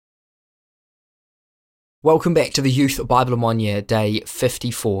Welcome back to the Youth Bible in 1 Year, day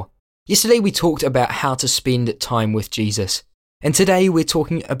 54. Yesterday we talked about how to spend time with Jesus, and today we're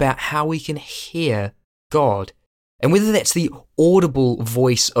talking about how we can hear God, and whether that's the audible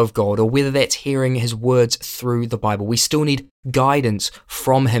voice of God or whether that's hearing His words through the Bible. We still need guidance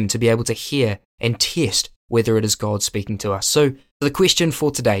from Him to be able to hear and test whether it is God speaking to us. So the question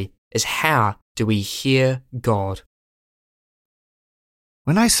for today is, how do we hear God?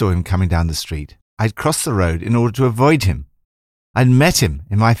 When I saw him coming down the street, I'd crossed the road in order to avoid him. I'd met him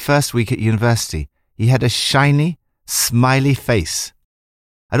in my first week at university. He had a shiny, smiley face.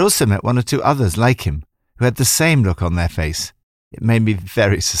 I'd also met one or two others like him who had the same look on their face. It made me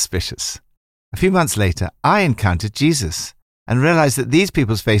very suspicious. A few months later, I encountered Jesus and realized that these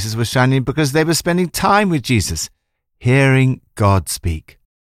people's faces were shining because they were spending time with Jesus, hearing God speak.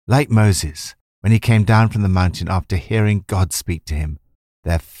 Like Moses, when he came down from the mountain after hearing God speak to him,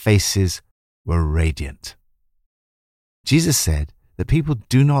 their faces were radiant. Jesus said that people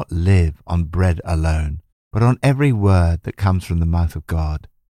do not live on bread alone, but on every word that comes from the mouth of God.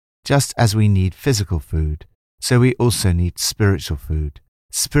 Just as we need physical food, so we also need spiritual food.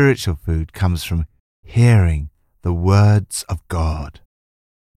 Spiritual food comes from hearing the words of God.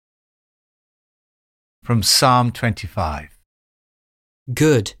 From Psalm 25.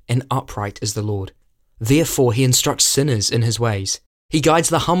 Good and upright is the Lord. Therefore he instructs sinners in his ways. He guides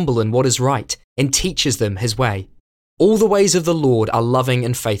the humble in what is right and teaches them his way. All the ways of the Lord are loving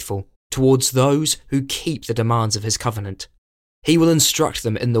and faithful towards those who keep the demands of his covenant. He will instruct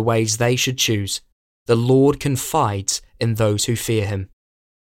them in the ways they should choose. The Lord confides in those who fear him.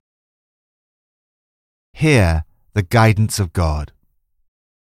 Hear the guidance of God.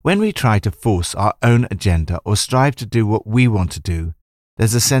 When we try to force our own agenda or strive to do what we want to do,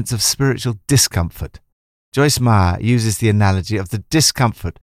 there's a sense of spiritual discomfort. Joyce Meyer uses the analogy of the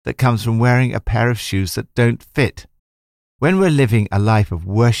discomfort that comes from wearing a pair of shoes that don't fit. When we're living a life of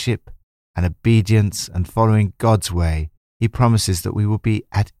worship and obedience and following God's way, He promises that we will be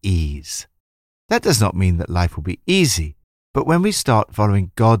at ease. That does not mean that life will be easy, but when we start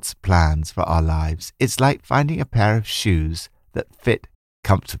following God's plans for our lives, it's like finding a pair of shoes that fit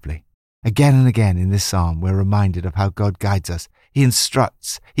comfortably. Again and again in this psalm, we're reminded of how God guides us. He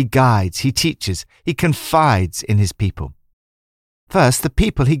instructs, He guides, He teaches, He confides in His people. First, the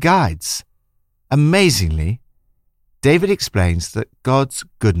people He guides. Amazingly, David explains that God's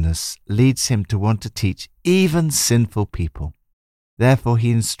goodness leads him to want to teach even sinful people. Therefore,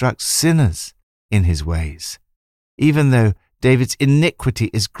 he instructs sinners in his ways. Even though David's iniquity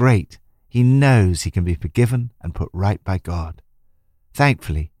is great, he knows he can be forgiven and put right by God.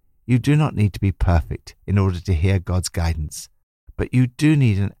 Thankfully, you do not need to be perfect in order to hear God's guidance, but you do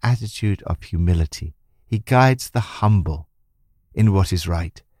need an attitude of humility. He guides the humble in what is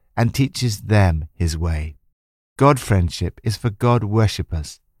right and teaches them His way. God friendship is for God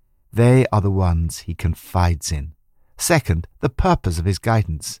worshippers. They are the ones He confides in. Second, the purpose of His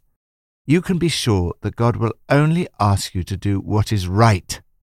guidance. You can be sure that God will only ask you to do what is right.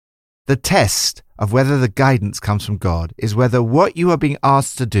 The test of whether the guidance comes from God is whether what you are being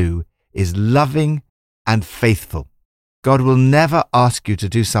asked to do is loving and faithful. God will never ask you to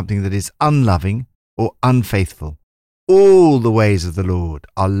do something that is unloving or unfaithful. All the ways of the Lord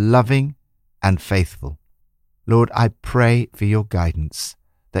are loving and faithful. Lord, I pray for your guidance,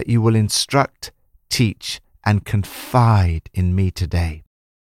 that you will instruct, teach, and confide in me today.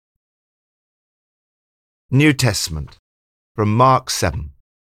 New Testament, from Mark 7.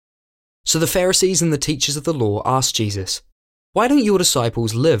 So the Pharisees and the teachers of the law asked Jesus, "Why don't your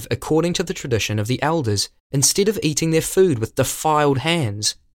disciples live according to the tradition of the elders, instead of eating their food with defiled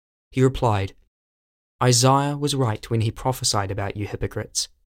hands?" He replied, "Isaiah was right when he prophesied about you hypocrites.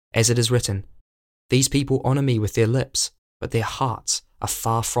 As it is written, 'These people honor me with their lips, but their hearts are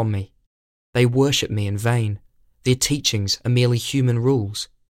far from me. They worship me in vain. Their teachings are merely human rules.'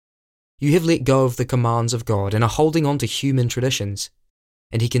 You have let go of the commands of God and are holding on to human traditions."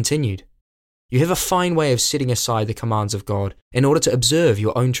 And he continued, "You have a fine way of setting aside the commands of God in order to observe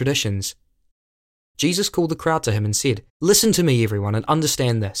your own traditions." Jesus called the crowd to him and said, "Listen to me, everyone, and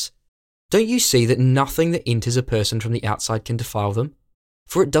understand this. Don't you see that nothing that enters a person from the outside can defile them?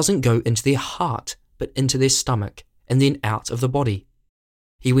 For it doesn't go into their heart, but into their stomach, and then out of the body."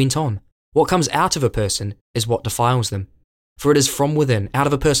 He went on, "What comes out of a person is what defiles them. For it is from within, out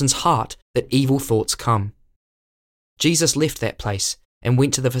of a person's heart, that evil thoughts come." Jesus left that place and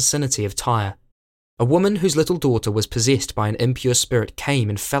went to the vicinity of Tyre. A woman whose little daughter was possessed by an impure spirit came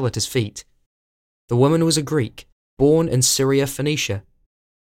and fell at his feet. The woman was a Greek, born in Syria, Phoenicia.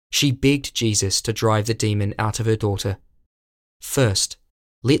 She begged Jesus to drive the demon out of her daughter. First,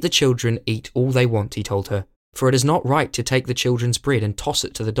 "Let the children eat all they want," he told her, "for it is not right to take the children's bread and toss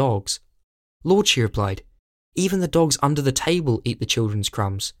it to the dogs." "Lord," she replied, "even the dogs under the table eat the children's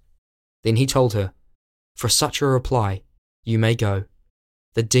crumbs." Then he told her, "For such a reply, you may go.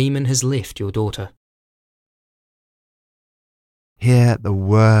 The demon has left your daughter." Hear the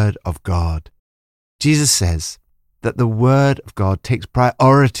word of God. Jesus says that the word of God takes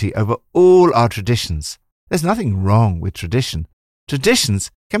priority over all our traditions. There's nothing wrong with tradition.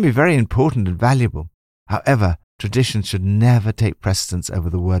 Traditions can be very important and valuable. However, tradition should never take precedence over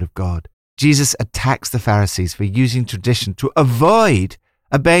the word of God. Jesus attacks the Pharisees for using tradition to avoid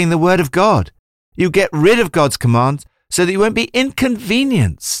obeying the word of God. You get rid of God's commands so that you won't be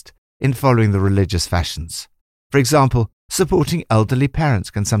inconvenienced in following the religious fashions. For example, supporting elderly parents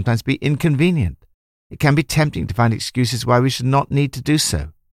can sometimes be inconvenient. It can be tempting to find excuses why we should not need to do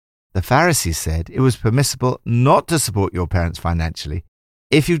so. The Pharisees said it was permissible not to support your parents financially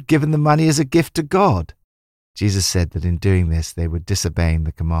if you'd given the money as a gift to God. Jesus said that in doing this they were disobeying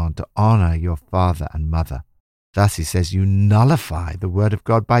the command to honor your father and mother. Thus, he says, you nullify the word of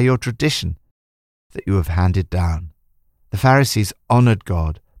God by your tradition that you have handed down. The Pharisees honored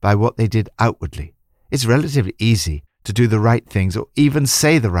God by what they did outwardly. It's relatively easy to do the right things or even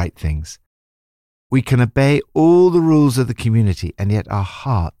say the right things. We can obey all the rules of the community, and yet our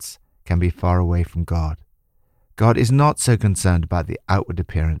hearts can be far away from God. God is not so concerned about the outward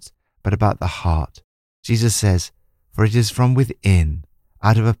appearance, but about the heart. Jesus says, "For it is from within,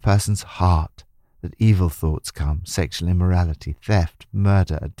 out of a person's heart, that evil thoughts come, sexual immorality, theft,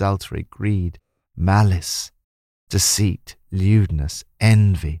 murder, adultery, greed, malice, deceit, lewdness,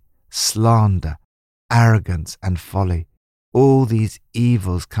 envy, slander, arrogance, and folly. All these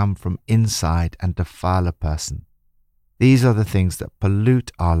evils come from inside and defile a person." These are the things that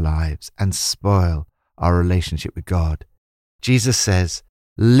pollute our lives and spoil our relationship with God. Jesus says,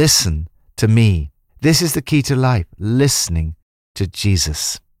 "Listen to me." This is the key to life, listening to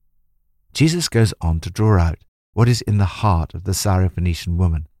Jesus. Jesus goes on to draw out what is in the heart of the Syrophoenician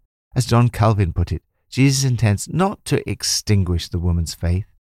woman. As John Calvin put it, Jesus intends not to extinguish the woman's faith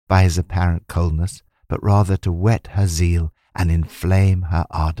by his apparent coldness, but rather to whet her zeal and inflame her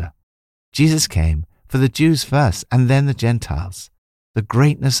ardor. Jesus came for the Jews first and then the Gentiles. The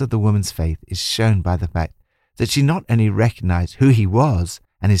greatness of the woman's faith is shown by the fact that she not only recognized who he was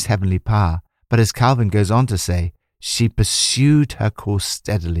and his heavenly power, but as Calvin goes on to say, she pursued her course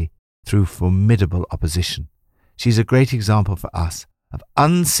steadily through formidable opposition. She's a great example for us of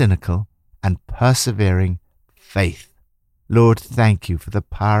uncynical and persevering faith. Lord, thank you for the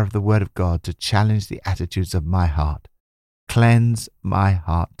power of the Word of God to challenge the attitudes of my heart. Cleanse my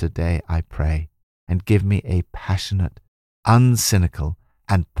heart today, I pray, and give me a passionate, uncynical,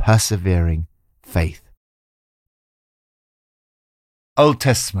 and persevering faith. Old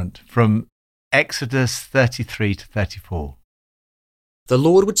Testament from Exodus 33 to 34. The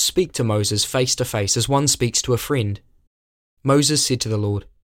Lord would speak to Moses face to face as one speaks to a friend. Moses said to the Lord,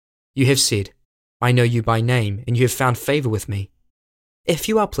 "You have said, 'I know you by name, and you have found favor with me.' If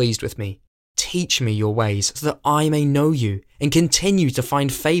you are pleased with me, teach me your ways so that I may know you and continue to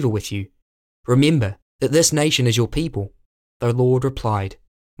find favor with you. Remember that this nation is your people." The Lord replied,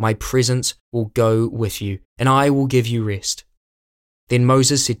 "My presence will go with you, and I will give you rest." Then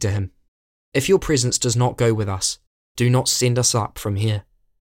Moses said to him, "If your presence does not go with us, do not send us up from here."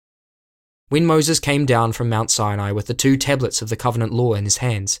 When Moses came down from Mount Sinai with the 2 tablets of the covenant law in his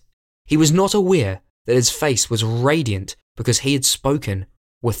hands, he was not aware that his face was radiant because he had spoken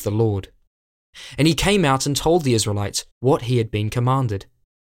with the Lord. And he came out and told the Israelites what he had been commanded.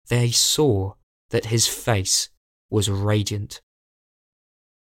 They saw that his face was radiant.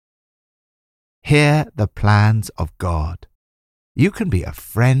 Hear the plans of God. You can be a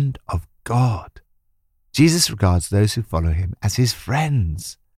friend of God. Jesus regards those who follow him as his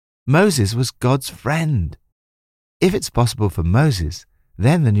friends. Moses was God's friend. If it's possible for Moses,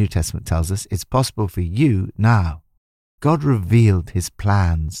 then the New Testament tells us it's possible for you now. God revealed his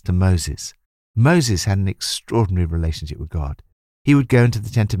plans to Moses. Moses had an extraordinary relationship with God. He would go into the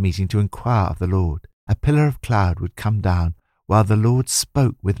tent of meeting to inquire of the Lord. A pillar of cloud would come down while the Lord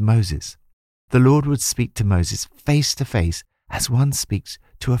spoke with Moses. The Lord would speak to Moses face to face as one speaks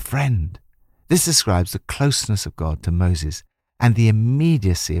to a friend. This describes the closeness of God to Moses and the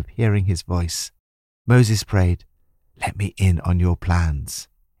immediacy of hearing his voice. Moses prayed, "Let me in on your plans."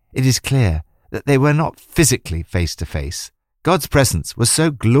 It is clear that they were not physically face to face. God's presence was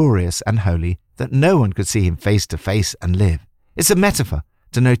so glorious and holy that no one could see him face to face and live. It's a metaphor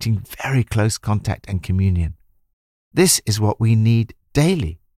denoting very close contact and communion. This is what we need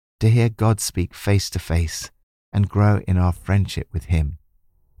daily, to hear God speak face to face and grow in our friendship with him.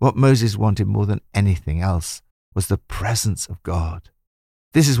 What Moses wanted more than anything else was the presence of God.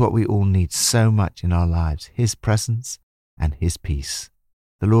 This is what we all need so much in our lives, his presence and his peace.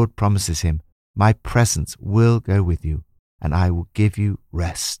 The Lord promises him, "My presence will go with you, and I will give you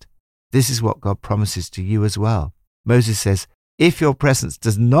rest." This is what God promises to you as well. Moses says, "If your presence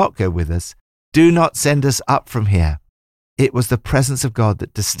does not go with us, do not send us up from here." It was the presence of God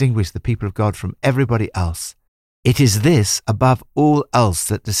that distinguished the people of God from everybody else. It is this, above all else,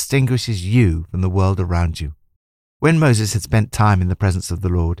 that distinguishes you from the world around you. When Moses had spent time in the presence of the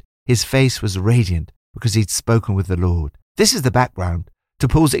Lord, his face was radiant because he'd spoken with the Lord. This is the background to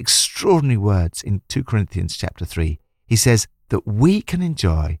Paul's extraordinary words in 2 Corinthians chapter 3. He says that we can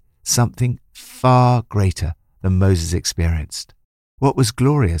enjoy something far greater than Moses experienced. What was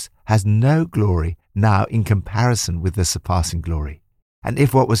glorious has no glory now in comparison with the surpassing glory. And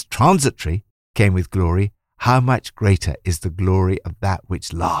if what was transitory came with glory, how much greater is the glory of that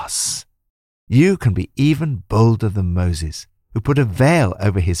which lasts? You can be even bolder than Moses, who put a veil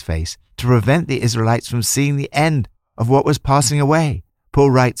over his face to prevent the Israelites from seeing the end of what was passing away. Paul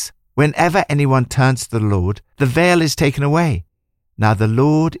writes, "Whenever anyone turns to the Lord, the veil is taken away. Now the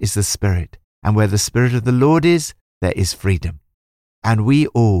Lord is the Spirit, and where the Spirit of the Lord is, there is freedom." And we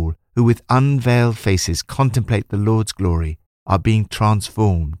all, who with unveiled faces contemplate the Lord's glory, are being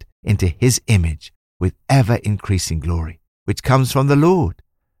transformed into his image with ever-increasing glory, which comes from the Lord,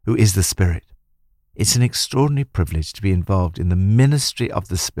 who is the Spirit. It's an extraordinary privilege to be involved in the ministry of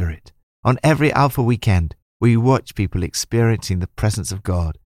the Spirit. On every Alpha weekend, we watch people experiencing the presence of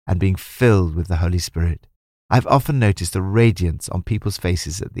God and being filled with the Holy Spirit. I've often noticed the radiance on people's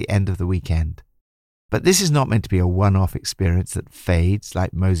faces at the end of the weekend. But this is not meant to be a one-off experience that fades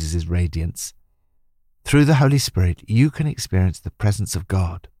like Moses' radiance. Through the Holy Spirit, you can experience the presence of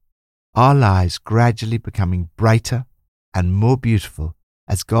God. Our lives gradually becoming brighter and more beautiful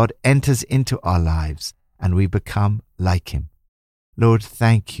as God enters into our lives and we become like him. Lord,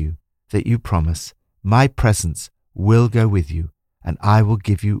 thank you that you promise, "My presence will go with you and I will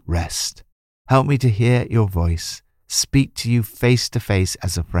give you rest." Help me to hear your voice, speak to you face to face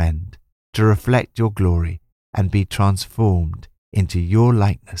as a friend, to reflect your glory and be transformed into your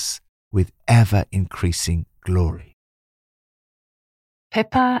likeness with ever-increasing glory.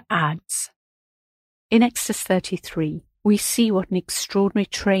 Pippa adds, in Exodus 33, we see what an extraordinary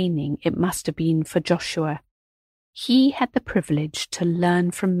training it must have been for Joshua. He had the privilege to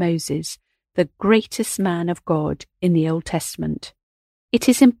learn from Moses, the greatest man of God in the Old Testament. It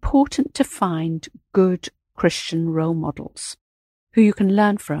is important to find good Christian role models who you can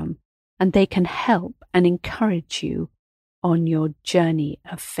learn from, and they can help and encourage you on your journey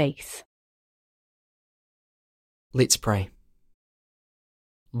of faith. Let's pray.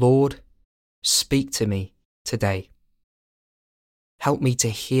 Lord, speak to me today. Help me to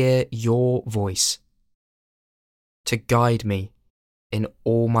hear your voice, to guide me in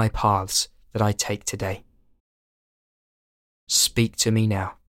all my paths that I take today. Speak to me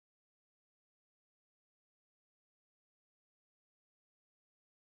now.